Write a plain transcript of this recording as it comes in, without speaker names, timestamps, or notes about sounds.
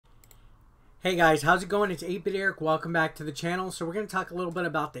Hey guys, how's it going? It's 8-Bit Eric. Welcome back to the channel. So we're going to talk a little bit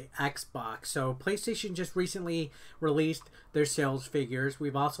about the Xbox. So PlayStation just recently released their sales figures.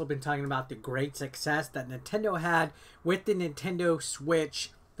 We've also been talking about the great success that Nintendo had with the Nintendo Switch.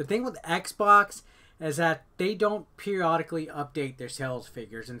 The thing with Xbox is that they don't periodically update their sales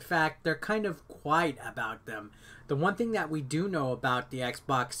figures. In fact, they're kind of quiet about them. The one thing that we do know about the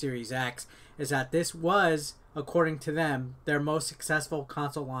Xbox Series X is that this was, according to them, their most successful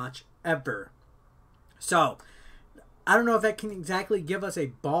console launch ever. So I don't know if that can exactly give us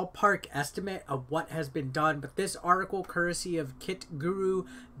a ballpark estimate of what has been done, but this article, courtesy of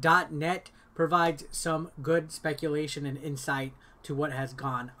kitguru.net, provides some good speculation and insight to what has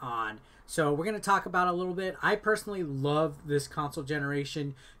gone on. So we're going to talk about it a little bit. I personally love this console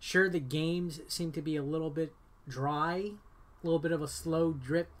generation. Sure, the games seem to be a little bit dry, a little bit of a slow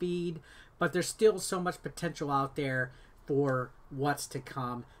drip feed, but there's still so much potential out there for what's to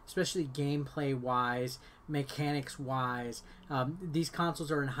come, especially gameplay wise, mechanics wise. These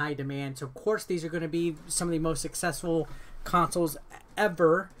consoles are in high demand, so of course these are going to be some of the most successful consoles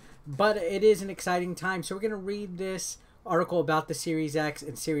ever, but it is an exciting time. So we're going to read this article about the Series X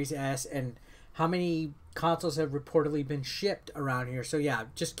and Series S and how many consoles have reportedly been shipped around here. So yeah,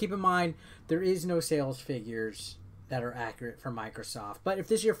 just keep in mind there is no sales figures that are accurate for Microsoft. But if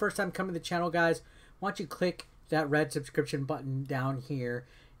this is your first time coming to the channel, guys, why don't you click that red subscription button down here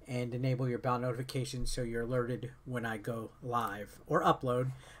and enable your bell notifications so you're alerted when I go live or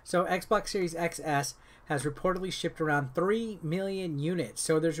upload. So Xbox Series XS has reportedly shipped around 3 million units.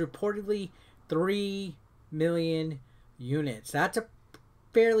 So there's reportedly 3 million units. That's a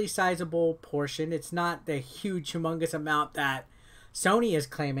fairly sizable portion. It's not the huge, humongous amount that Sony is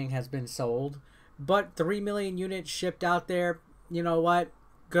claiming has been sold, but 3 million units shipped out there. You know what?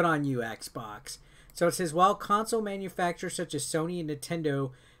 Good on you, Xbox. So it says, while console manufacturers such as Sony and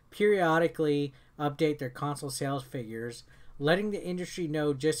Nintendo periodically update their console sales figures, letting the industry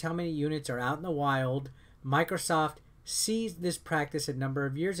know just how many units are out in the wild, Microsoft seized this practice a number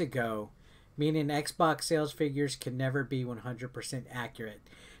of years ago, meaning Xbox sales figures can never be 100% accurate.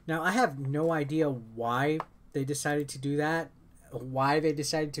 Now, I have no idea why they decided to do that, why they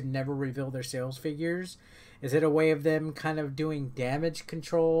decided to never reveal their sales figures. Is it a way of them kind of doing damage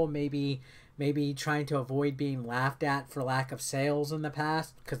control, maybe trying to avoid being laughed at for lack of sales in the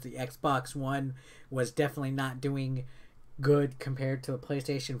past, because the Xbox One was definitely not doing good compared to the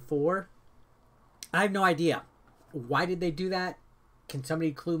PlayStation 4. I have no idea. Why did they do that? Can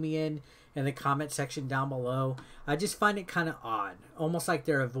somebody clue me in the comment section down below? I just find it kind of odd. Almost like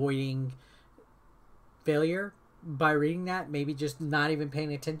they're avoiding failure by reading that. Maybe just not even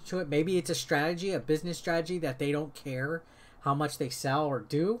paying attention to it. Maybe it's a strategy, a business strategy, that they don't care how much they sell or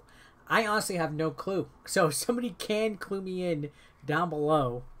do. I honestly have no clue. So if somebody can clue me in down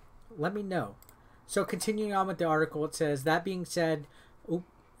below, let me know. So continuing on with the article, it says, that being said,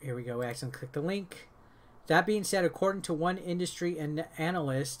 here we go, I accidentally clicked the link. That being said, according to one industry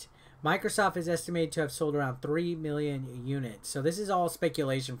analyst, Microsoft is estimated to have sold around 3 million units. So this is all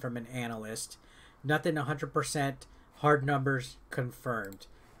speculation from an analyst. Nothing 100% hard numbers confirmed.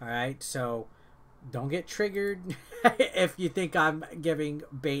 All right, so don't get triggered if you think I'm giving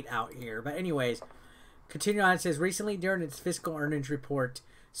bait out here. But anyways, continue on. It says, recently during its fiscal earnings report,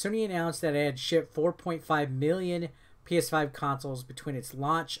 Sony announced that it had shipped 4.5 million PS5 consoles between its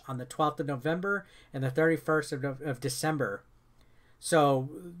launch on the 12th of November and the 31st of December. So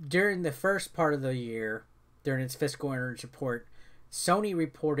during the first part of the year, during its fiscal earnings report, Sony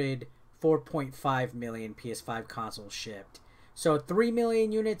reported 4.5 million PS5 consoles shipped. So 3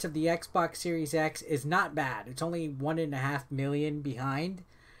 million units of the Xbox Series X is not bad. It's only 1.5 million behind.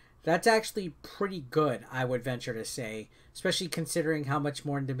 That's actually pretty good, I would venture to say, especially considering how much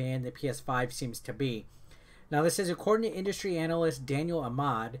more in demand the PS5 seems to be. Now this is according to industry analyst Daniel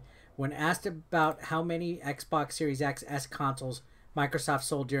Ahmad. When asked about how many Xbox Series XS consoles Microsoft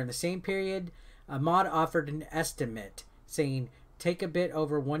sold during the same period, Ahmad offered an estimate, saying, take a bit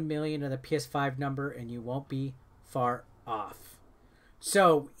over 1 million of the PS5 number and you won't be far off.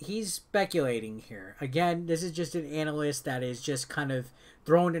 So he's speculating here. Again, this is just an analyst that is just kind of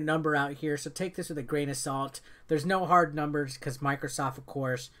throwing a number out here, so take this with a grain of salt. There's no hard numbers because Microsoft, of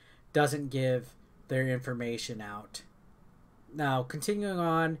course, doesn't give their information out. Now, continuing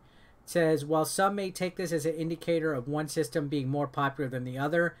on, it says, while some may take this as an indicator of one system being more popular than the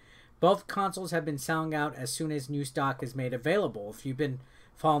other, both consoles have been selling out as soon as new stock is made available. If you've been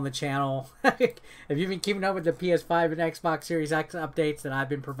following the channel, if you've been keeping up with the PS5 and Xbox Series X updates that I've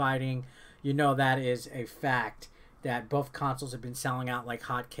been providing, you know that is a fact, that both consoles have been selling out like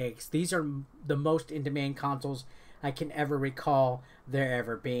hotcakes. These are the most in-demand consoles I can ever recall there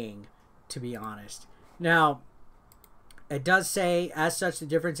ever being. to be honest. Now, it does say, as such, the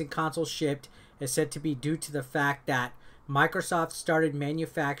difference in consoles shipped is said to be due to the fact that Microsoft started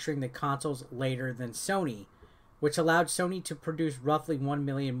manufacturing the consoles later than Sony, which allowed Sony to produce roughly 1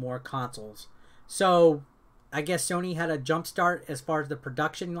 million more consoles. So, I guess Sony had a jump start as far as the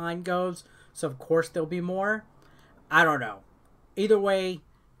production line goes, so of course there'll be more. I don't know. Either way,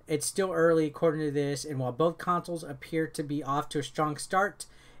 it's still early according to this, and while both consoles appear to be off to a strong start,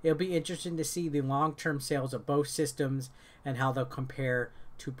 it'll be interesting to see the long-term sales of both systems and how they'll compare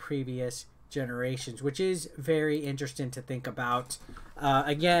to previous generations, which is very interesting to think about.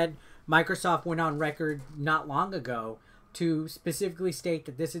 Again, Microsoft went on record not long ago to specifically state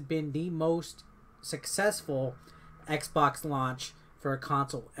that this has been the most successful Xbox launch for a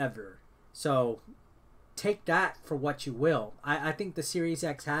console ever. So take that for what you will. I think the Series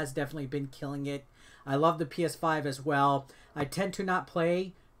X has definitely been killing it. I love the PS5 as well. I tend to not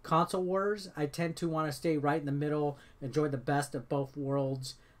play console wars. I tend to want to stay right in the middle, enjoy the best of both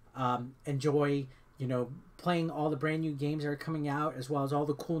worlds, enjoy, you know, playing all the brand new games that are coming out, as well as all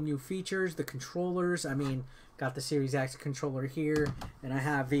the cool new features, the controllers. I mean, got the Series X controller here, and I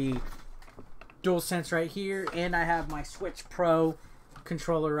have the DualSense right here, and I have my Switch Pro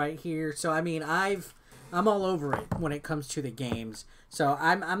controller right here. So I mean, I'm all over it when it comes to the games. So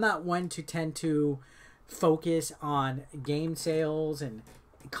I'm not one to tend to focus on game sales and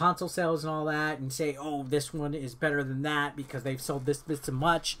console sales and all that and say, oh, this one is better than that because they've sold this so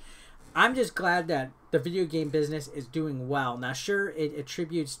much. I'm just glad that the video game business is doing well. Now, sure, it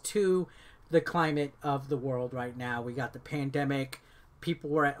attributes to the climate of the world right now. We got the pandemic. People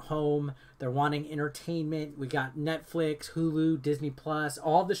were at home. They're wanting entertainment. We got Netflix, Hulu, Disney Plus,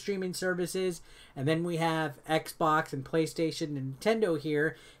 all the streaming services. And then we have Xbox and PlayStation and Nintendo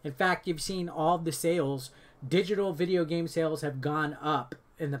here. In fact, you've seen all the sales. Digital video game sales have gone up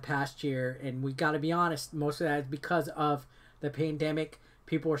in the past year. And we got to be honest, most of that is because of the pandemic.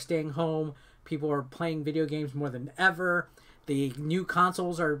 People are staying home. People are playing video games more than ever. The new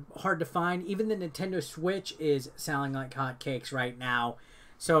consoles are hard to find. Even the Nintendo Switch is selling like hotcakes right now.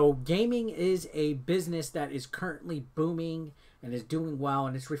 So gaming is a business that is currently booming and is doing well,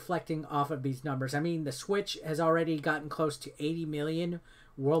 and it's reflecting off of these numbers. I mean, the Switch has already gotten close to 80 million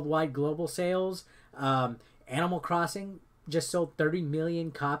worldwide global sales. Animal Crossing just sold 30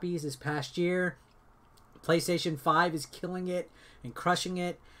 million copies this past year. PlayStation 5 is killing it and crushing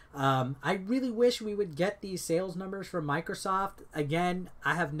it. I really wish we would get these sales numbers from Microsoft. Again,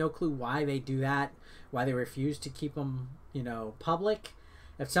 I have no clue why they do that, why they refuse to keep them, you know, public.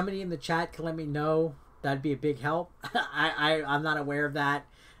 If somebody in the chat can let me know, that'd be a big help. I'm not aware of that.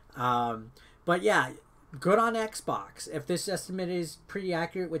 But yeah, good on Xbox. If this estimate is pretty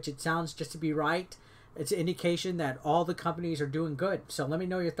accurate, which it sounds just to be right, it's an indication that all the companies are doing good. So let me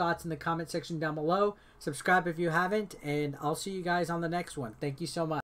know your thoughts in the comment section down below. Subscribe if you haven't, and I'll see you guys on the next one. Thank you so much.